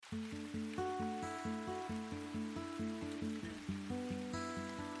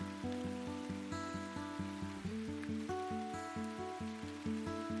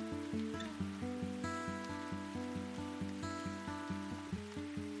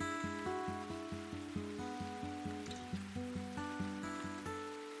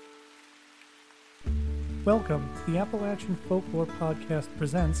Welcome. The Appalachian Folklore Podcast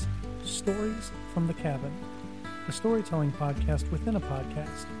presents Stories from the Cabin, a storytelling podcast within a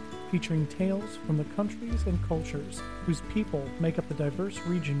podcast, featuring tales from the countries and cultures whose people make up the diverse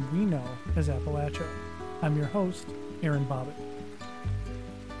region we know as Appalachia. I'm your host, Aaron Bobbitt.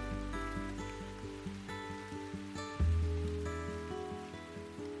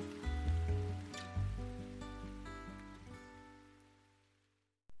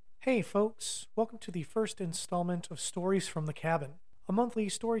 Hey folks, welcome to the first installment of Stories from the Cabin, a monthly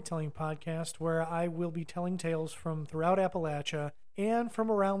storytelling podcast where I will be telling tales from throughout Appalachia and from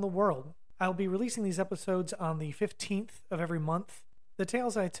around the world. I'll be releasing these episodes on the 15th of every month. The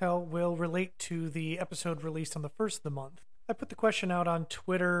tales I tell will relate to the episode released on the 1st of the month. I put the question out on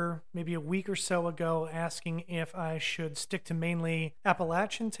Twitter maybe a week or so ago asking if I should stick to mainly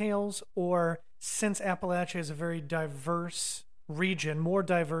Appalachian tales, or since Appalachia is a very diverse region, more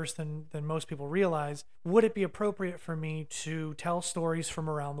diverse than most people realize, would it be appropriate for me to tell stories from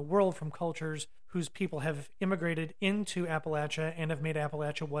around the world, from cultures whose people have immigrated into Appalachia and have made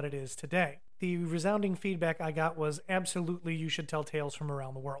Appalachia what it is today? The resounding feedback I got was absolutely you should tell tales from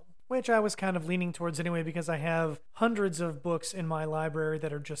around the world, which I was kind of leaning towards anyway because I have hundreds of books in my library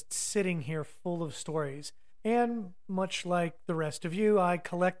that are just sitting here full of stories. And much like the rest of you, I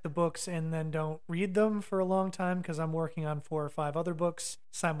collect the books and then don't read them for a long time because I'm working on 4 or 5 other books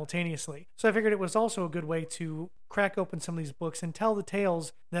simultaneously. So I figured it was also a good way to crack open some of these books and tell the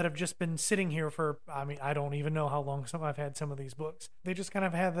tales that have just been sitting here for, I don't even know how long I've had some of these books. They just kind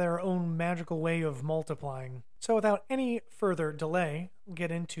of have their own magical way of multiplying. So without any further delay, we'll get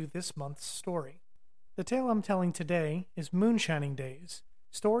into this month's story. The tale I'm telling today is Moonshining Days.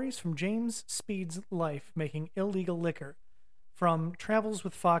 Stories from James Speed's life making illegal liquor, from Travels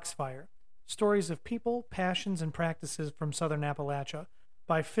with Foxfire, Stories of People, Passions, and Practices from Southern Appalachia,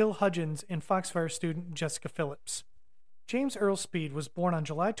 by Phil Hudgens and Foxfire student Jessica Phillips. James Earl Speed was born on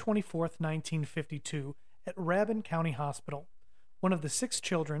July 24, 1952, at Rabun County Hospital, one of the 6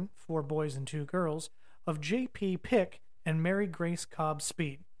 children, 4 boys and 2 girls, of J.P. Pick and Mary Grace Cobb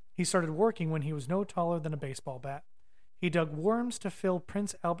Speed. He started working when he was no taller than a baseball bat. He dug worms to fill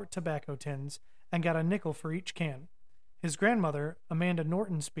Prince Albert tobacco tins and got a nickel for each can. His grandmother, Amanda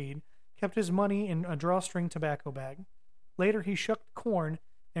Norton Speed, kept his money in a drawstring tobacco bag. Later he shucked corn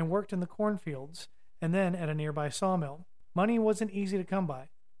and worked in the cornfields, and then at a nearby sawmill. Money wasn't easy to come by.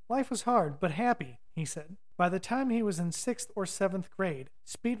 Life was hard, but happy, he said. By the time he was in 6th or 7th grade,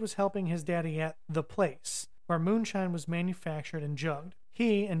 Speed was helping his daddy at The Place, where moonshine was manufactured and jugged.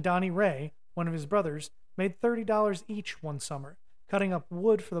 He and Donnie Ray, one of his brothers, made $30 each one summer, cutting up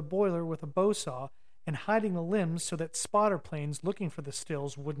wood for the boiler with a bow saw and hiding the limbs so that spotter planes looking for the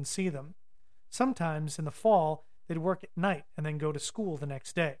stills wouldn't see them. Sometimes, in the fall, they'd work at night and then go to school the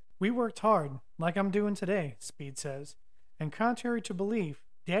next day. We worked hard, like I'm doing today, Speed says. And contrary to belief,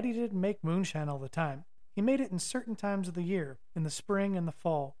 Daddy didn't make moonshine all the time. He made it in certain times of the year, in the spring and the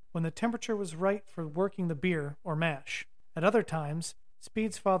fall, when the temperature was right for working the beer or mash. At other times,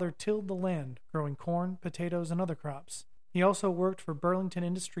 Speed's father tilled the land, growing corn, potatoes, and other crops. He also worked for Burlington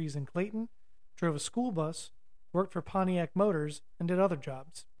Industries in Clayton, drove a school bus, worked for Pontiac Motors, and did other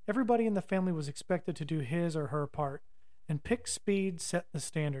jobs. Everybody in the family was expected to do his or her part, and Pick Speed set the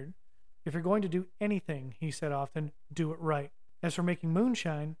standard. If you're going to do anything, he said often, do it right. As for making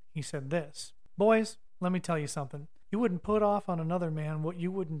moonshine, he said this: "Boys, let me tell you something. You wouldn't put off on another man what you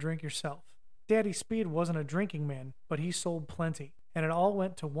wouldn't drink yourself." Daddy Speed wasn't a drinking man, but he sold plenty. And it all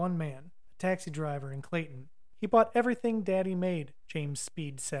went to one man, a taxi driver in Clayton. He bought everything Daddy made, James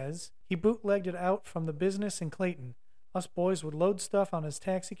Speed says. He bootlegged it out from the business in Clayton. Us boys would load stuff on his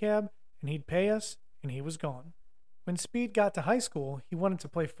taxi cab, and he'd pay us, and he was gone. When Speed got to high school, he wanted to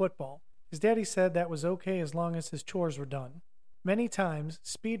play football. His daddy said that was okay as long as his chores were done. Many times,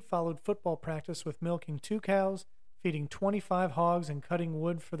 Speed followed football practice with milking 2 cows, feeding 25 hogs, and cutting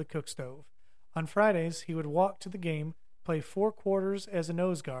wood for the cook stove. On Fridays, he would walk to the game, play 4 quarters as a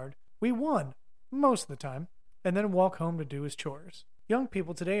nose guard. We won, most of the time, and then walk home to do his chores. Young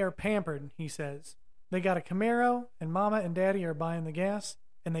people today are pampered, he says. They got a Camaro, and Mama and Daddy are buying the gas,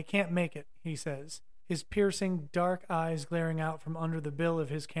 and they can't make it, he says, his piercing, dark eyes glaring out from under the bill of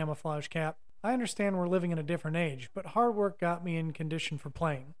his camouflage cap. I understand we're living in a different age, but hard work got me in condition for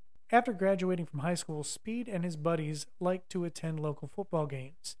playing. After graduating from high school, Speed and his buddies liked to attend local football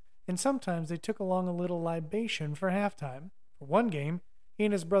games, and sometimes they took along a little libation for halftime. For one game, he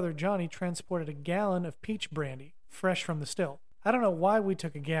and his brother Johnny transported a gallon of peach brandy, fresh from the still. I don't know why we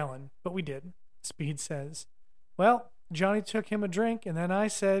took a gallon, but we did, Speed says. Well, Johnny took him a drink, and then I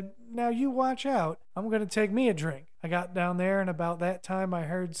said, "Now you watch out. I'm going to take me a drink." I got down there, and about that time I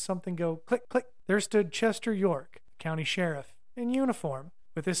heard something go click, click. There stood Chester York, county sheriff, in uniform,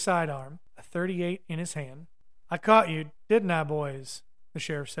 with his sidearm, a .38 in his hand. I caught you, didn't I, boys? The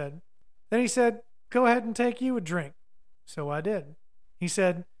sheriff said. Then he said, go ahead and take you a drink. So I did. He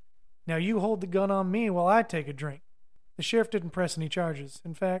said, now you hold the gun on me while I take a drink. The sheriff didn't press any charges.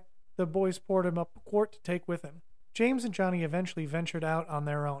 In fact, the boys poured him up a quart to take with him. James and Johnny eventually ventured out on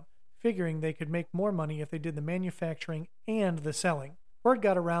their own, figuring they could make more money if they did the manufacturing and the selling. Word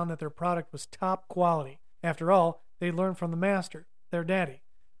got around that their product was top quality. After all, they learned from the master, their daddy,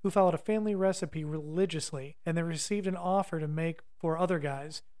 who followed a family recipe religiously, and they received an offer to make for other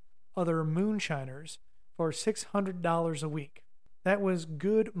guys, other moonshiners, for $600 a week. That was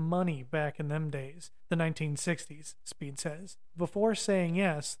good money back in them days, the 1960s, Speed says. Before saying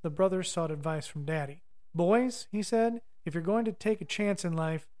yes, the brothers sought advice from Daddy. Boys, he said, if you're going to take a chance in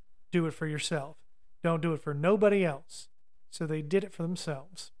life, do it for yourself. Don't do it for nobody else. So they did it for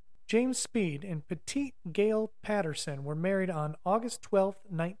themselves. James Speed and Petite Gail Patterson were married on August 12,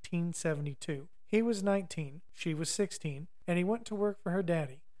 1972. He was 19, she was 16, and he went to work for her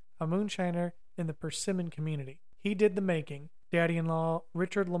daddy, a moonshiner in the Persimmon community. He did the making. Daddy-in-law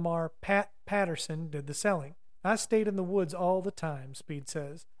Richard Lamar Patterson did the selling. I stayed in the woods all the time, Speed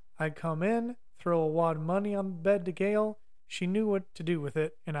says. I'd come in, throw a wad of money on the bed to Gail. She knew what to do with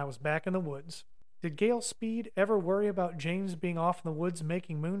it, and I was back in the woods. Did Gail Speed ever worry about James being off in the woods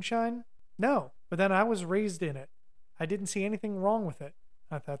making moonshine? No, but then I was raised in it. I didn't see anything wrong with it.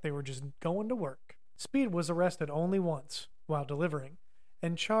 I thought they were just going to work. Speed was arrested only once, while delivering,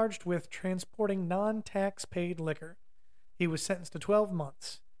 and charged with transporting non-tax-paid liquor. He was sentenced to 12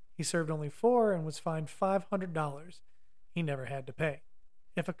 months. He served only 4 and was fined $500. He never had to pay.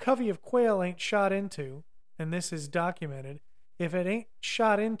 If a covey of quail ain't shot into, and this is documented, if it ain't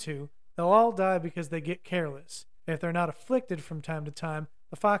shot into, they'll all die because they get careless. If they're not afflicted from time to time,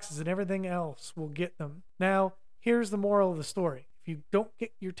 the foxes and everything else will get them. Now, here's the moral of the story. If you don't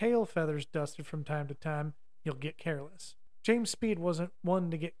get your tail feathers dusted from time to time, you'll get careless. James Speed wasn't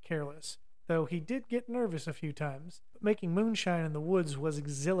one to get careless, though he did get nervous a few times. But making moonshine in the woods was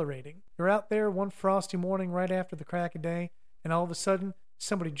exhilarating. You're out there one frosty morning right after the crack of day, and all of a sudden,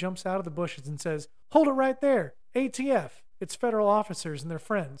 somebody jumps out of the bushes and says, "Hold it right there! ATF! It's federal officers and their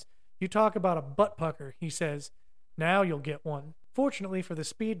friends. You talk about a butt pucker," he says. "Now you'll get one." Fortunately for the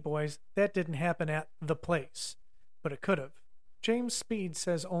Speed boys, that didn't happen at the place, but it could have. James Speed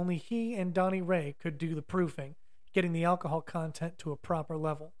says only he and Donnie Ray could do the proofing, getting the alcohol content to a proper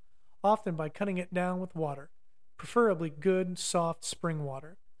level, often by cutting it down with water, preferably good, soft spring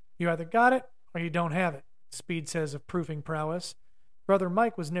water. You either got it or you don't have it, Speed says of proofing prowess. Brother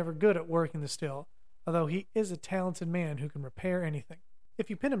Mike was never good at working the still, although he is a talented man who can repair anything. If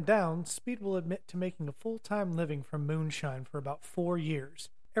you pin him down, Speed will admit to making a full-time living from moonshine for about 4 years.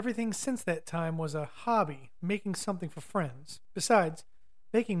 Everything since that time was a hobby, making something for friends. Besides,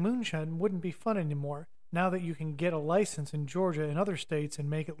 making moonshine wouldn't be fun anymore, now that you can get a license in Georgia and other states and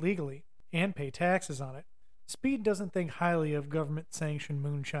make it legally, and pay taxes on it. Speed doesn't think highly of government-sanctioned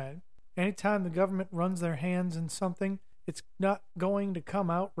moonshine. Anytime the government runs their hands in something, it's not going to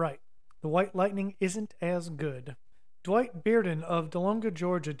come out right. The White Lightning isn't as good. Dwight Bearden of Delonga,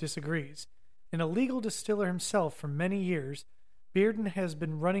 Georgia disagrees. An illegal distiller himself for many years, Bearden has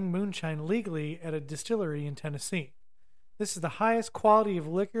been running moonshine legally at a distillery in Tennessee. "This is the highest quality of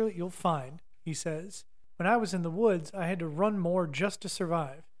liquor that you'll find," he says. "When I was in the woods, I had to run more just to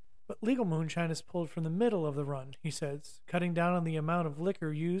survive. But legal moonshine is pulled from the middle of the run," he says, cutting down on the amount of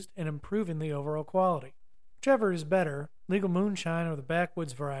liquor used and improving the overall quality. Whichever is better, legal moonshine or the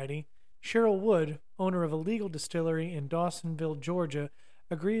backwoods variety, Cheryl Wood, owner of a legal distillery in Dawsonville, Georgia,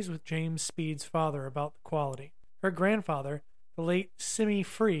 agrees with James Speed's father about the quality. Her grandfather, the late Simmy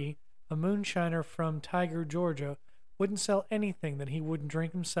Free, a moonshiner from Tiger, Georgia, wouldn't sell anything that he wouldn't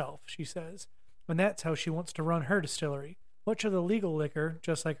drink himself, she says, and that's how she wants to run her distillery. Much of the legal liquor,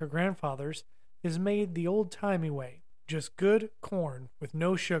 just like her grandfather's, is made the old-timey way, just good corn with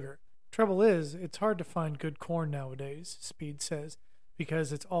no sugar. Trouble is, it's hard to find good corn nowadays, Speed says,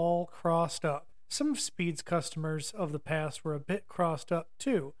 because it's all crossed up. Some of Speed's customers of the past were a bit crossed up,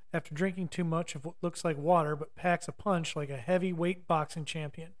 too, after drinking too much of what looks like water but packs a punch like a heavyweight boxing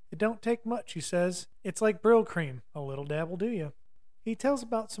champion. It don't take much, he says. It's like Brill cream. A little dab will do you. He tells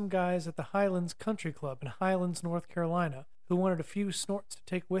about some guys at the Highlands Country Club in Highlands, North Carolina, who wanted a few snorts to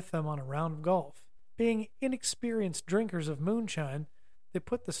take with them on a round of golf. Being inexperienced drinkers of moonshine, they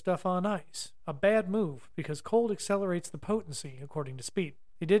put the stuff on ice. A bad move, because cold accelerates the potency, according to Speed.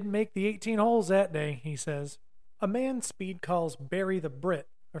 They didn't make the 18 holes that day, he says. A man Speed calls Barry the Brit,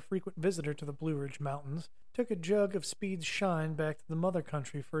 a frequent visitor to the Blue Ridge Mountains, took a jug of Speed's Shine back to the mother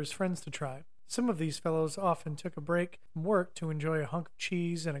country for his friends to try. Some of these fellows often took a break from work to enjoy a hunk of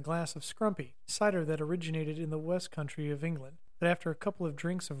cheese and a glass of scrumpy, cider that originated in the west country of England. But after a couple of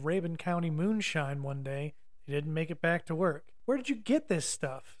drinks of Rabun County moonshine one day, they didn't make it back to work. "Where did you get this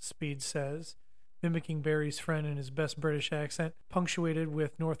stuff?" Speed says, mimicking Barry's friend in his best British accent, punctuated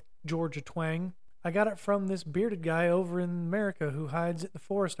with North Georgia twang. "I got it from this bearded guy over in America who hides in the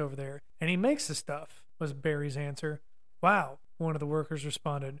forest over there, and he makes the stuff," was Barry's answer. "Wow," one of the workers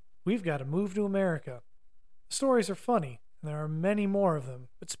responded. "We've got to move to America." The stories are funny, and there are many more of them,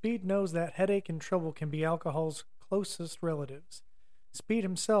 but Speed knows that headache and trouble can be alcohol's closest relatives. Speed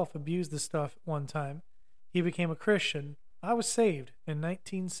himself abused the stuff at one time. He became a Christian. "I was saved in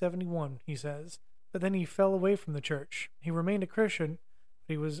 1971, he says, but then he fell away from the church. He remained a Christian,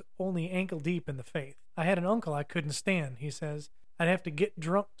 but he was only ankle deep in the faith. I had an uncle I couldn't stand," he says. "I'd have to get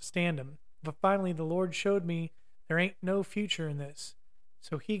drunk to stand him. But finally the Lord showed me there ain't no future in this.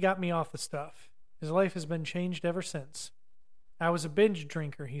 So he got me off the stuff. His life has been changed ever since." "I was a binge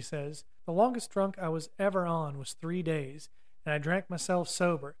drinker," he says. "The longest drunk I was ever on was 3 days, and I drank myself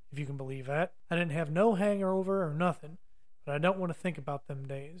sober, if you can believe that. I didn't have no hangover or nothing, but I don't want to think about them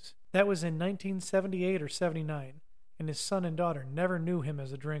days." That was in 1978 or 79, and his son and daughter never knew him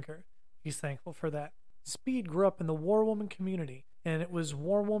as a drinker. He's thankful for that. Speed grew up in the War Woman community, and it was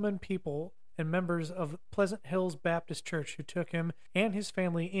War Woman people and members of Pleasant Hills Baptist Church who took him and his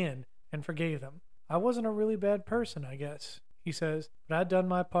family in and forgave them. "I wasn't a really bad person, I guess," he says, "but I'd done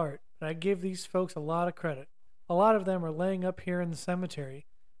my part. But I give these folks a lot of credit. A lot of them are laying up here in the cemetery.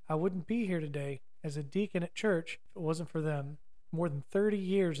 I wouldn't be here today as a deacon at church if it wasn't for them. More than 30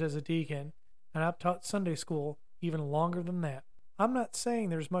 years as a deacon, and I've taught Sunday school even longer than that." I'm not saying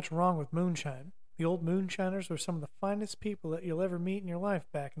there's much wrong with moonshine. The old moonshiners were some of the finest people that you'll ever meet in your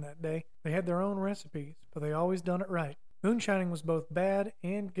life back in that day. They had their own recipes, but they always done it right. Moonshining was both bad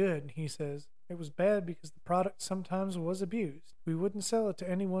and good, he says. It was bad because the product sometimes was abused. We wouldn't sell it to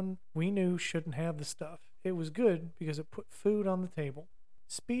anyone we knew shouldn't have the stuff. It was good because it put food on the table.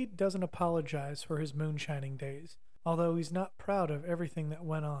 Speed doesn't apologize for his moonshining days, although he's not proud of everything that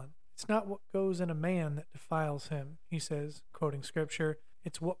went on. "It's not what goes in a man that defiles him," he says, quoting scripture.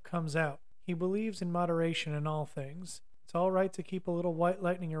 "It's what comes out." He believes in moderation in all things. "It's all right to keep a little white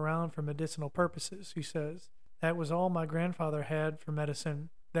lightning around for medicinal purposes," he says. "That was all my grandfather had for medicine,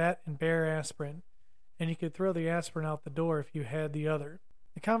 that and bare aspirin, and you could throw the aspirin out the door if you had the other."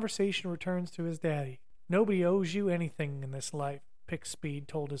 The conversation returns to his daddy. "Nobody owes you anything in this life," Pick Speed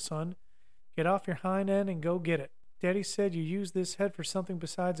told his son. "Get off your hind end and go get it. Daddy said you used this head for something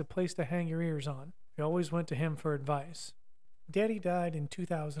besides a place to hang your ears on." We always went to him for advice. Daddy died in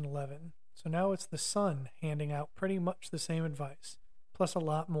 2011. So now it's the son handing out pretty much the same advice, plus a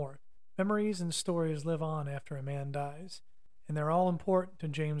lot more. Memories and stories live on after a man dies, and they're all important to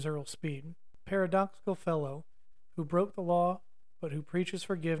James Earl Speed, a paradoxical fellow who broke the law but who preaches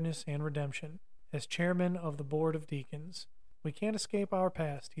forgiveness and redemption as chairman of the Board of Deacons. "We can't escape our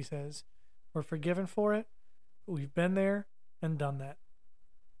past," he says. "We're forgiven for it, but we've been there and done that."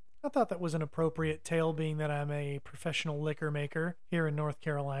 I thought that was an appropriate tale, being that I'm a professional liquor maker here in North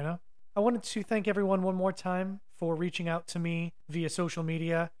Carolina. I wanted to thank everyone one more time for reaching out to me via social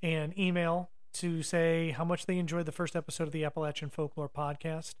media and email to say how much they enjoyed the first episode of the Appalachian Folklore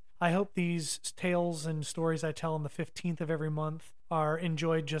Podcast. I hope these tales and stories I tell on the 15th of every month are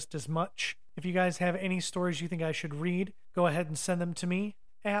enjoyed just as much. If you guys have any stories you think I should read, go ahead and send them to me,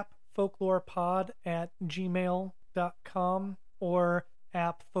 appfolklorepod@gmail.com or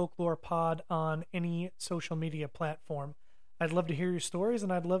appfolklorepod on any social media platform. I'd love to hear your stories,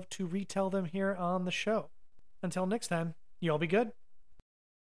 and I'd love to retell them here on the show. Until next time, y'all be good.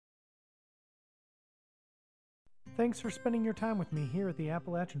 Thanks for spending your time with me here at the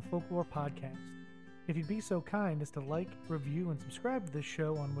Appalachian Folklore Podcast. If you'd be so kind as to like, review, and subscribe to this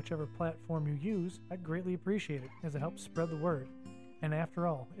show on whichever platform you use, I'd greatly appreciate it, as it helps spread the word. And after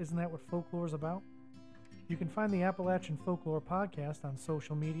all, isn't that what folklore is about? You can find the Appalachian Folklore Podcast on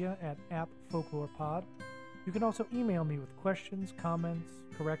social media at appfolklorepod. You can also email me with questions, comments,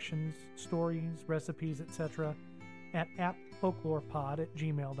 corrections, stories, recipes, etc. at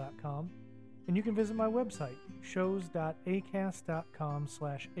appfolklorepod@gmail.com. And you can visit my website,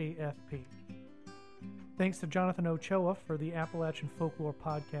 shows.acast.com/AFP. Thanks to Jonathan Ochoa for the Appalachian Folklore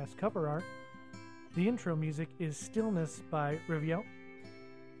Podcast cover art. The intro music is Stillness by Riviere.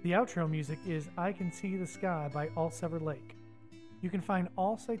 The outro music is I Can See the Sky by All Sever Lake. You can find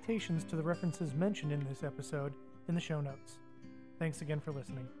all citations to the references mentioned in this episode in the show notes. Thanks again for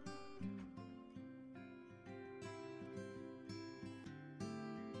listening.